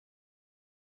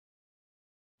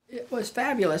It was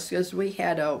fabulous because we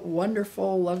had a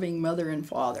wonderful, loving mother and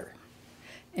father.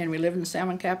 And we lived in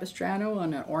Salmon Capistrano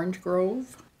on an orange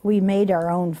grove. We made our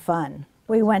own fun.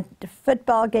 We went to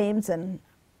football games and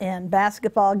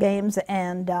basketball games,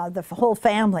 and the whole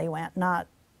family went, not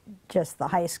just the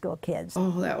high school kids.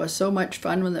 Oh, that was so much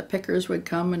fun when the pickers would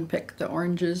come and pick the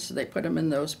oranges. They put them in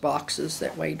those boxes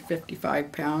that weighed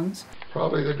 55 pounds.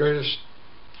 Probably the greatest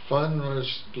fun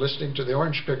was listening to the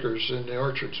orange pickers in the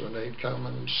orchards when they'd come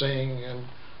and sing and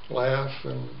laugh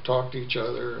and talk to each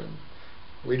other. And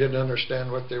we didn't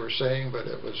understand what they were saying, but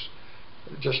it was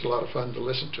just a lot of fun to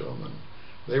listen to them. And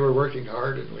they were working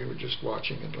hard, and we were just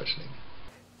watching and listening.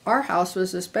 Our house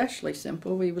was especially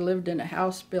simple. We lived in a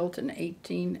house built in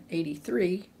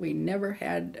 1883. We never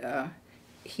had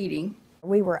heating.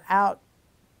 We were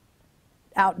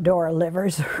outdoor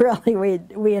livers, really.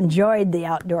 We enjoyed the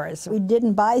outdoors. We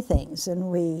didn't buy things,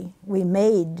 and we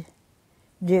made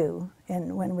do.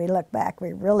 And when we look back,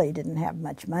 we really didn't have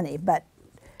much money, but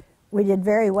we did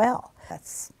very well.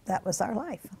 That was our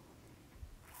life.